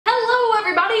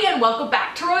everybody, and welcome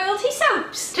back to Royalty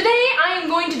Soaps. Today I am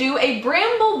going to do a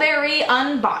Bramble Berry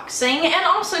unboxing and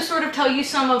also sort of tell you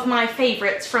some of my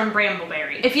favorites from Bramble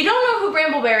Berry. If you don't know who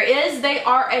Bramble Berry is, they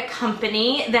are a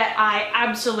company that I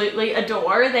absolutely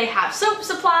adore. They have soap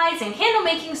supplies and candle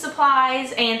making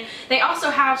supplies, and they also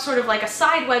have sort of like a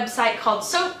side website called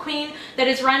Soap Queen that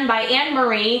is run by Anne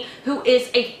Marie, who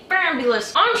is a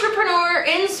fabulous entrepreneur,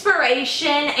 inspiration,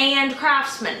 and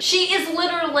craftsman. She is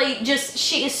literally just,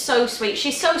 she is so sweet.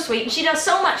 She's so sweet and she does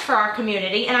so much for our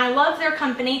community, and I love their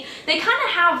company. They kind of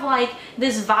have like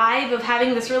this vibe of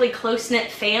having this really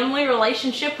close-knit family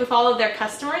relationship with all of their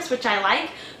customers, which I like,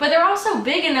 but they're also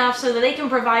big enough so that they can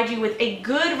provide you with a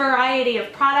good variety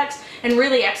of products and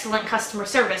really excellent customer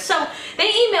service. So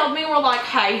they emailed me and were like,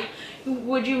 hey,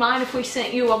 would you mind if we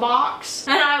sent you a box?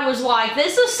 And I was like,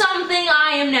 this is something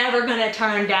I am never gonna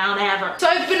turn down ever. So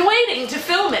I've been waiting to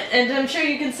film it, and I'm sure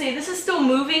you can see this is still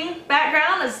moving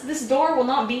background, as this door will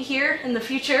not be here in the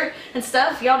future and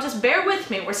stuff. Y'all just bear with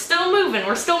me. We're still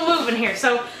moving here.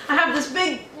 So I have this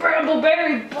big Bramble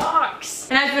Berry box,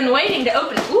 and I've been waiting to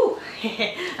open it. Ooh,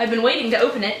 I've been waiting to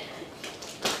open it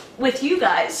with you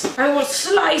guys. I will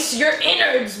slice your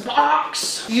innards,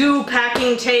 box. You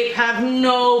packing tape have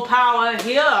no power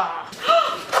here.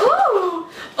 Ooh.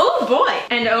 Oh boy.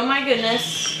 And oh my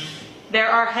goodness, there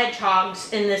are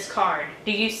hedgehogs in this card.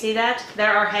 Do you see that?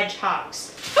 There are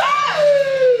hedgehogs.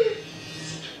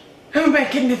 Oh my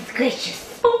goodness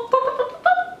gracious.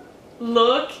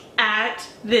 Look at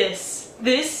this.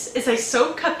 This is a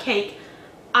soap cupcake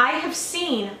I have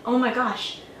seen. Oh my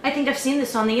gosh. I think I've seen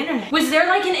this on the internet. Was there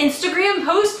like an Instagram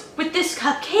post with this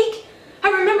cupcake?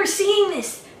 I remember seeing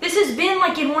this. This has been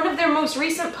like in one of their most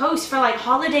recent posts for like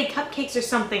holiday cupcakes or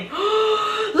something. Look,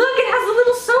 it has the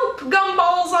little soap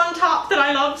gumballs on top that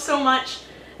I love so much.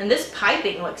 And this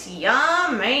piping looks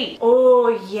yummy. Oh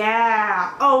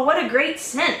yeah. Oh, what a great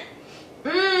scent.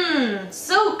 Mmm,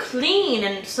 so clean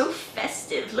and so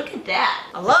festive. Look at that.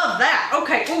 I love that.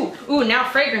 Okay, ooh, now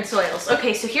fragrance oils.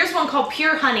 Okay, so here's one called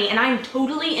Pure Honey, and I'm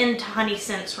totally into honey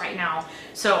scents right now.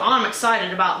 So I'm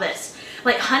excited about this.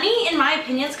 Like, honey, in my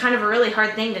opinion, is kind of a really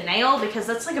hard thing to nail because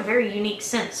that's like a very unique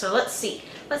scent. So let's see.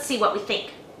 Let's see what we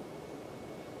think.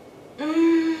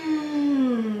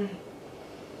 Mmm.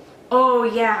 Oh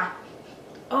yeah.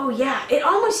 Oh yeah,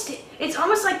 it's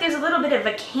almost like there's a little bit of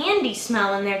a candy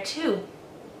smell in there too.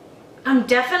 I'm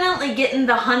definitely getting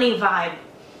the honey vibe.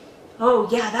 Oh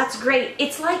yeah, that's great.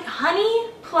 It's like honey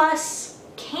plus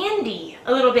candy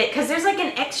a little bit, because there's like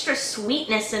an extra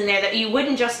sweetness in there that you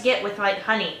wouldn't just get with like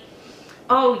honey.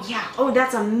 Oh yeah, oh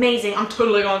that's amazing. I'm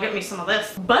totally gonna get me some of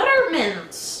this.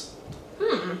 Buttermints.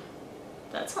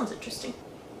 That sounds interesting.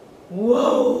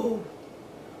 Whoa.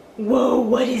 Whoa,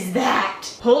 what is that?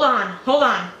 Hold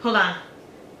on.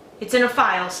 It's in a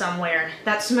file somewhere.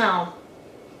 That smell.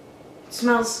 It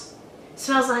smells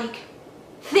like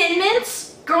Thin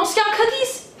Mints? Girl Scout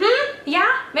cookies? Yeah,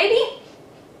 maybe?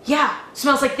 Yeah,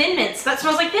 smells like Thin Mints. That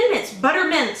smells like Thin Mints.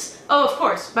 Buttermints. Oh, of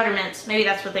course, Buttermints. Maybe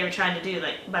that's what they were trying to do,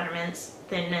 like Buttermints,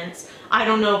 Thin Mints. I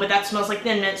don't know, but that smells like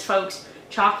Thin Mints, folks.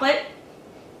 Chocolate,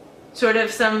 sort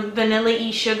of some vanilla-y,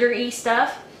 sugar-y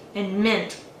stuff, and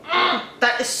mint.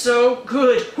 That is so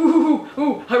good. Ooh,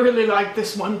 I really like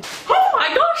this one. Oh my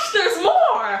gosh, there's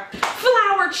more!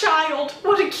 Flower Child.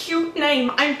 What a cute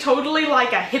name. I'm totally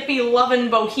like a hippie-loving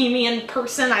bohemian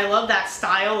person. I love that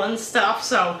style and stuff,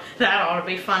 so that ought to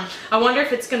be fun. I wonder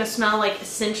if it's going to smell like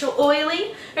essential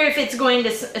oily, or if it's going to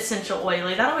essential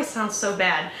oily. That always sounds so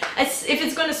bad. If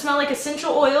it's going to smell like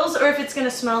essential oils, or if it's going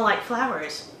to smell like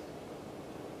flowers.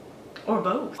 Or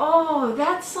both. Oh,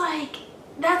 that's like...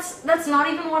 That's not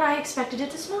even what I expected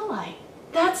it to smell like.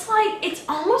 That's like, it's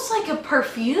almost like a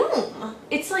perfume.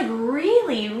 It's like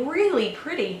really, really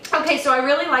pretty. Okay, so I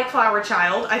really like Flower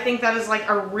Child. I think that is like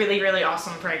a really, really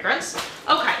awesome fragrance.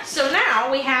 Okay, so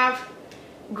now we have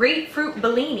Grapefruit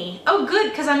Bellini. Oh good,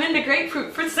 because I'm into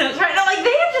grapefruit for scents right now. Like,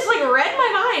 they have just like read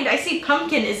my mind. I see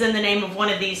pumpkin is in the name of one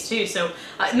of these too, so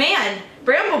man,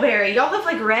 Bramble Berry, y'all have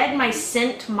like read my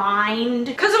scent mind,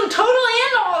 because I'm totally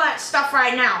into all that stuff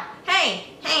right now. Hey,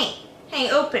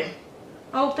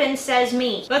 open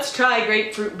sesame. Let's try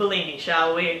Grapefruit Bellini,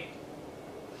 shall we?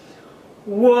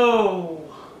 Whoa.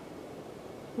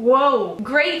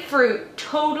 Grapefruit,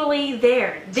 totally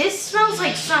there. This smells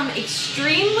like some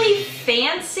extremely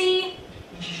fancy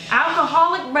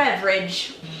alcoholic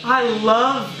beverage. I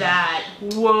love that.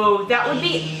 Whoa, that would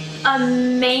be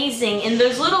amazing. And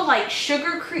those little like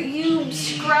sugar cube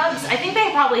scrubs, I think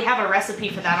they probably have a recipe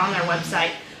for that on their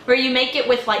website, where you make it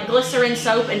with like glycerin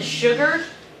soap and sugar.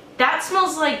 That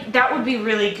smells like that would be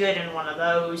really good in one of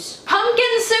those.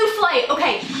 Pumpkin souffle.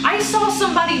 Okay, I saw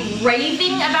somebody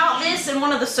raving about this in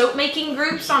one of the soap making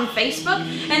groups on Facebook,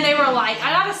 and they were like,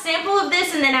 I got a sample of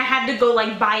this and then I had to go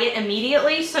like buy it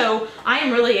immediately, so I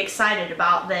am really excited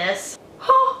about this.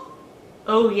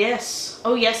 Oh yes.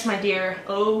 Oh yes, my dear.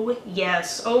 Oh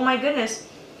yes. Oh my goodness.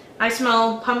 I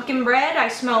smell pumpkin bread. I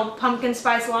smell pumpkin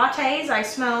spice lattes. I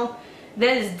smell...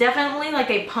 That is definitely like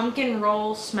a pumpkin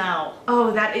roll smell.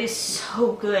 Oh, that is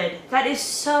so good. That is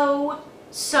so,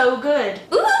 so good.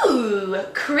 Ooh,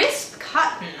 crisp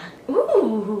cotton.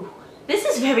 Ooh, this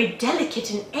is very delicate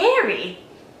and airy.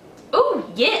 Oh,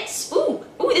 yes. Ooh,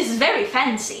 this is very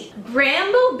fancy.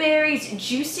 Bramble Berry's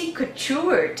Juicy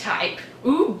Couture type.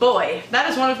 Ooh, boy. That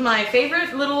is one of my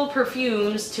favorite little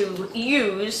perfumes to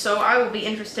use, so I will be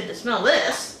interested to smell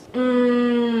this.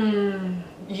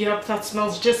 Yep, that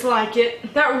smells just like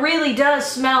it. That really does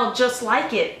smell just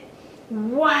like it.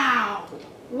 Wow.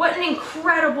 What an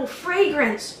incredible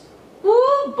fragrance.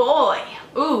 Ooh, boy.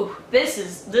 Ooh, this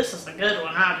is a good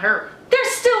one, I've heard. There's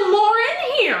still more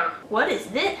in here. What is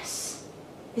this?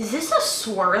 Is this a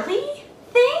swirly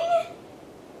thing?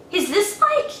 Is this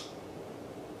like...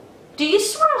 Do you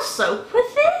swirl soap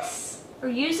with this? Or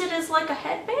use it as like a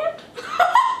headband?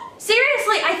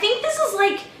 Seriously, I think this is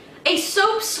like a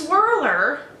soap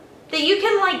swirler that you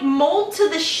can like mold to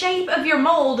the shape of your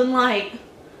mold, and like,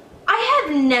 I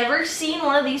have never seen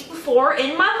one of these before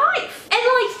in my life. And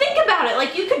like, think about it,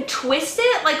 like you could twist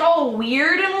it like all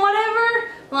weird and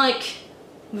whatever, like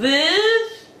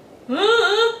this,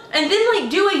 and then like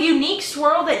do a unique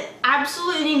swirl that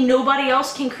absolutely nobody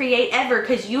else can create ever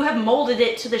because you have molded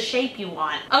it to the shape you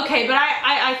want. Okay, but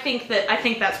I think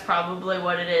that's probably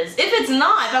what it is. If it's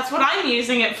not, that's what I'm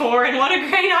using it for, and what a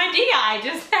great idea I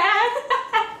just had.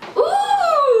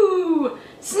 Ooh!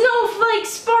 Snowflake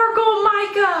Sparkle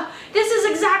Mica! This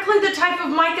is exactly the type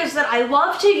of micas that I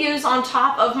love to use on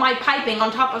top of my piping,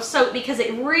 on top of soap, because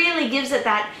it really gives it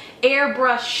that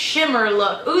airbrush shimmer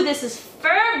look. Ooh, this is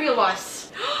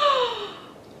fabulous!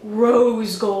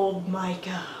 Rose gold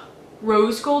mica.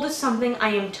 Rose gold is something I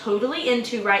am totally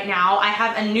into right now. I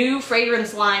have a new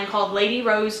fragrance line called Lady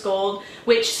Rose Gold,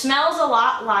 which smells a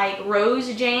lot like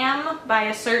rose jam by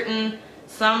a certain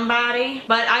somebody,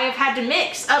 but I have had to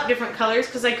mix up different colors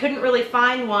because I couldn't really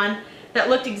find one that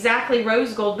looked exactly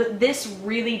rose gold, but this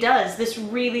really does. This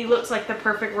really looks like the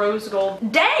perfect rose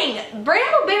gold. Dang!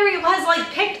 Bramble Berry has like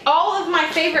picked all of my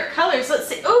favorite colors. Let's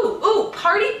see. Ooh,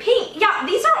 party pink. Yeah,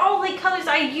 these are all like colors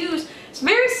I use. It's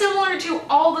very similar to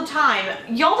all the time.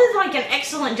 Y'all did like an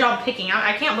excellent job picking.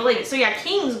 I can't believe it. So yeah,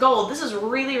 King's Gold. This is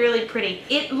really, really pretty.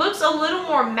 It looks a little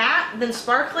more matte than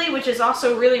sparkly, which is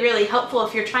also really, really helpful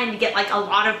if you're trying to get like a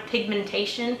lot of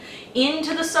pigmentation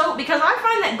into the soap, because I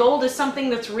find that gold is something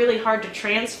that's really hard to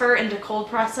transfer into cold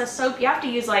process soap. You have to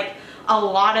use like a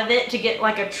lot of it to get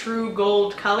like a true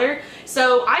gold color.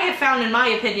 So I have found, in my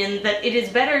opinion, that it is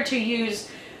better to use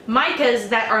micas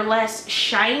that are less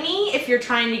shiny if you're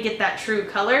trying to get that true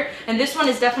color, and this one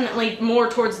is definitely more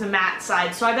towards the matte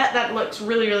side, so I bet that looks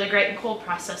really, really great in cold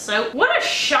process soap. What a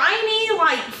shiny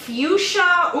like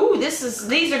fuchsia. Ooh,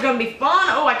 these are gonna be fun.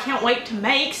 Oh, I can't wait to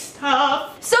make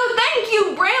stuff. So thank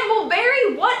you, Bramble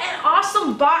Berry. What an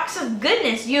awesome box of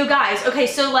goodness, you guys. Okay,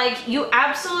 so like, you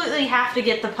absolutely have to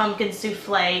get the pumpkin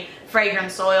souffle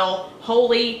fragrance oil.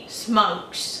 Holy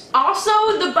smokes.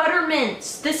 Also the butter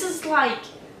mints. This is like,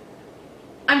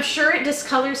 I'm sure it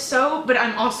discolors soap, but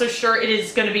I'm also sure it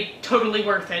is going to be totally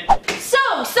worth it. So,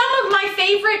 some of my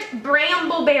favorite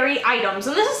Bramble Berry items,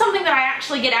 and this is something that I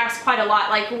actually get asked quite a lot,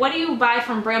 like, what do you buy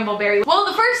from Bramble Berry? Well,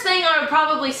 the first thing I would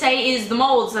probably say is the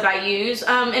molds that I use.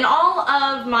 In all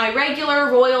of my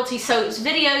regular royalty soaps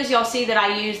videos, y'all see that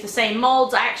I use the same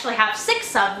molds. I actually have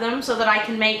 6 of them so that I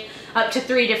can make up to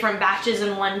 3 different batches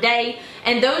in one day,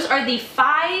 and those are the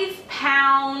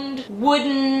 5-pound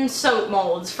wooden soap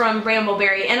molds from Bramble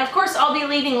Berry. And of course I'll be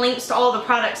leaving links to all the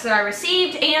products that I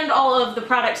received and all of the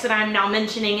products that I'm now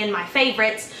mentioning in my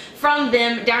favorites from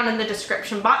them down in the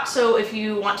description box, so if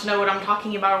you want to know what I'm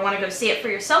talking about or want to go see it for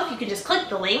yourself, you can just click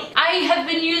the link. I have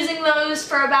been using those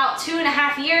for about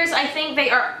 2.5 years. I think they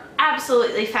are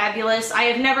absolutely fabulous. I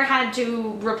have never had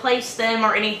to replace them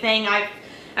or anything.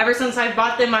 Ever since I've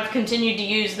bought them, I've continued to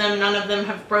use them. None of them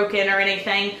have broken or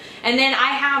anything. And then I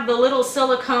have the little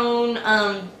silicone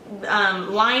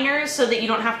liners so that you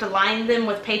don't have to line them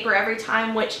with paper every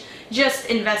time, which just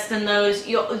invest in those.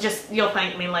 You'll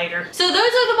thank me later. So those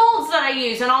are the molds that I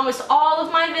use in almost all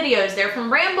of my videos. They're from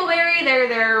Bramble Berry.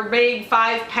 They're big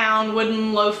 5-pound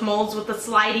wooden loaf molds with a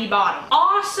slidey bottom.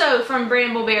 Also from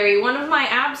Bramble Berry, one of my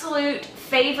absolute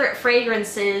favorite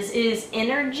fragrances is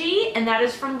Energy, and that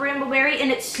is from Bramble Berry,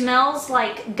 and it smells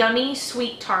like gummy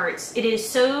sweet tarts. It is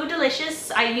so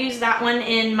delicious. I use that one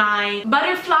in my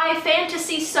Butterfly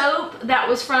Fantasy soap that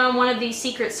was from one of these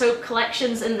secret soap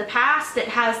collections in the past. It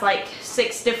has like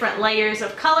 6 different layers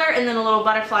of color and then a little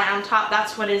butterfly on top.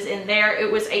 That's what is in there.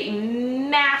 It was a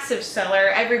massive seller.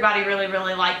 Everybody really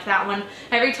liked that one.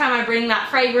 Every time I bring that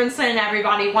fragrance in,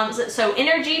 everybody wants it. So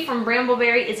Energy from Bramble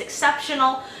Berry is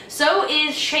exceptional. So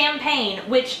is Champagne,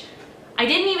 which I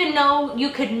didn't even know you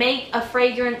could make a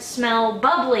fragrance smell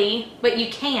bubbly, but you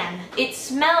can. It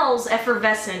smells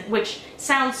effervescent, which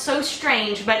sounds so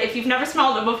strange, but if you've never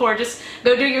smelled it before, just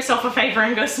go do yourself a favor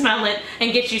and go smell it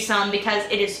and get you some, because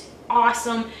it is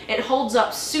awesome. It holds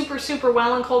up super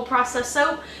well in cold process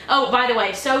soap. Oh, by the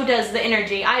way, so does the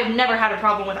Energy. I have never had a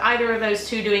problem with either of those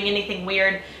two doing anything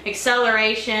weird.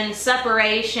 Acceleration,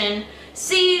 separation,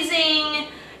 seizing,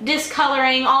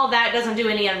 discoloring, all of that doesn't do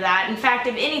any of that. In fact,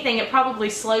 if anything, it probably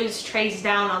slows trays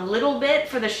down a little bit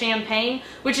for the Champagne,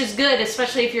 which is good,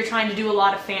 especially if you're trying to do a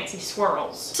lot of fancy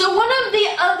swirls. So one of the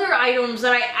other items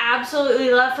that I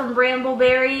absolutely love from Bramble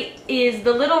Berry is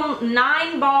the little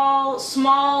 9-ball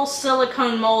small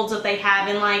silicone molds that they have,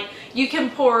 and like you can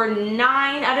pour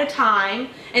 9 at a time,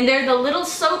 and they're the little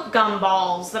soap gum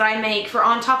balls that I make for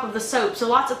on top of the soap. So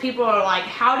lots of people are like,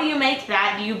 how do you make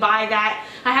that? Do you buy that?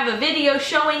 I have a video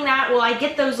showing that. Well, I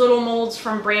get those little molds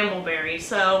from Bramble Berry,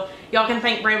 so y'all can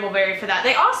thank Bramble Berry for that.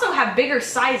 They also have bigger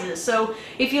sizes, so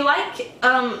if you like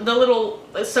the little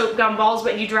soap gum balls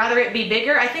but you'd rather it be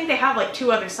bigger, I think they have like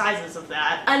 2 other sizes of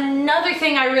that. Another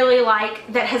thing I really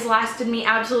like that has lasted me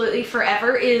absolutely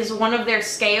forever is one of their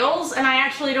scales, and I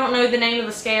actually don't know the name of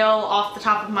the scale off the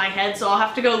top of my head, so I'll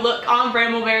have to go look on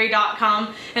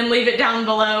brambleberry.com and leave it down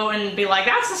below and be like,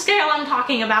 that's the scale I'm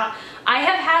talking about. I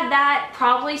have had that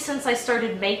probably since I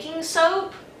started making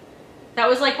soap. That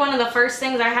was like one of the first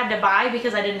things I had to buy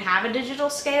because I didn't have a digital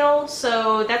scale.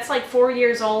 So that's like 4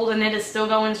 years old, and it is still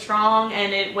going strong,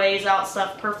 and it weighs out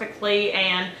stuff perfectly,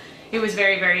 and it was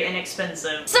very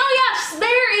inexpensive. So yes,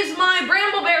 there is my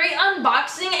Bramble Berry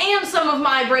unboxing and some of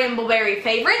my Bramble Berry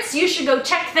favorites. You should go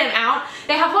check them out.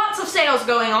 They have lots of sales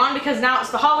going on because now it's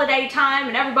the holiday time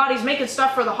and everybody's making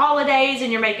stuff for the holidays,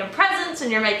 and you're making presents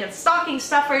and you're making stocking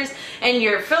stuffers and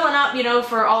you're filling up, you know,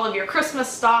 for all of your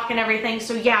Christmas stock and everything.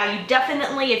 So yeah, you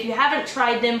definitely, if you haven't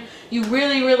tried them, you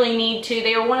really need to.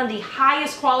 They are one of the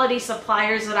highest quality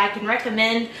suppliers that I can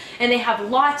recommend, and they have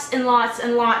lots and lots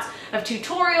of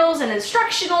tutorials and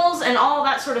instructionals and all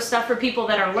that sort of stuff for people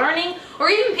that are learning, or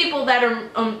even people that are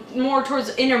more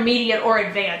towards intermediate or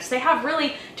advanced. They have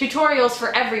really tutorials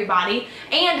for everybody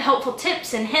and helpful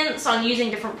tips and hints on using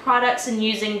different products and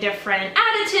using different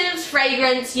additives,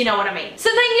 fragrance, you know what I mean. So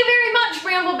thank you very much,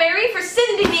 Bramble Berry, for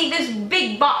sending me this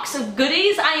big box of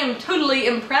goodies. I am totally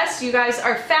impressed. You guys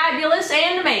are fabulous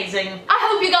and amazing. I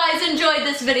hope you guys enjoyed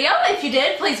this video. If you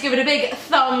did, please give it a big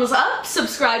thumbs up,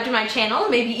 subscribe to my channel,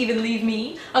 maybe even leave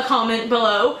me a comment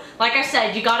below. Like I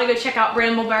said, you gotta go check out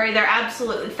Bramble Berry. They're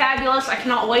absolutely fabulous. I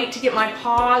cannot wait to get my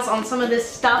paws on some of this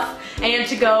stuff and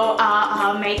to go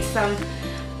make some,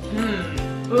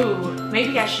 ooh,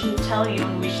 maybe I shouldn't tell you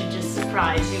and we should just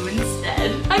surprise you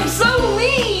instead. I'm so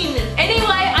mean! Anyway,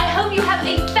 I hope you have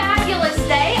a fabulous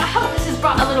day. I hope this has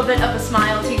brought a little bit of a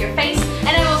smile to your face.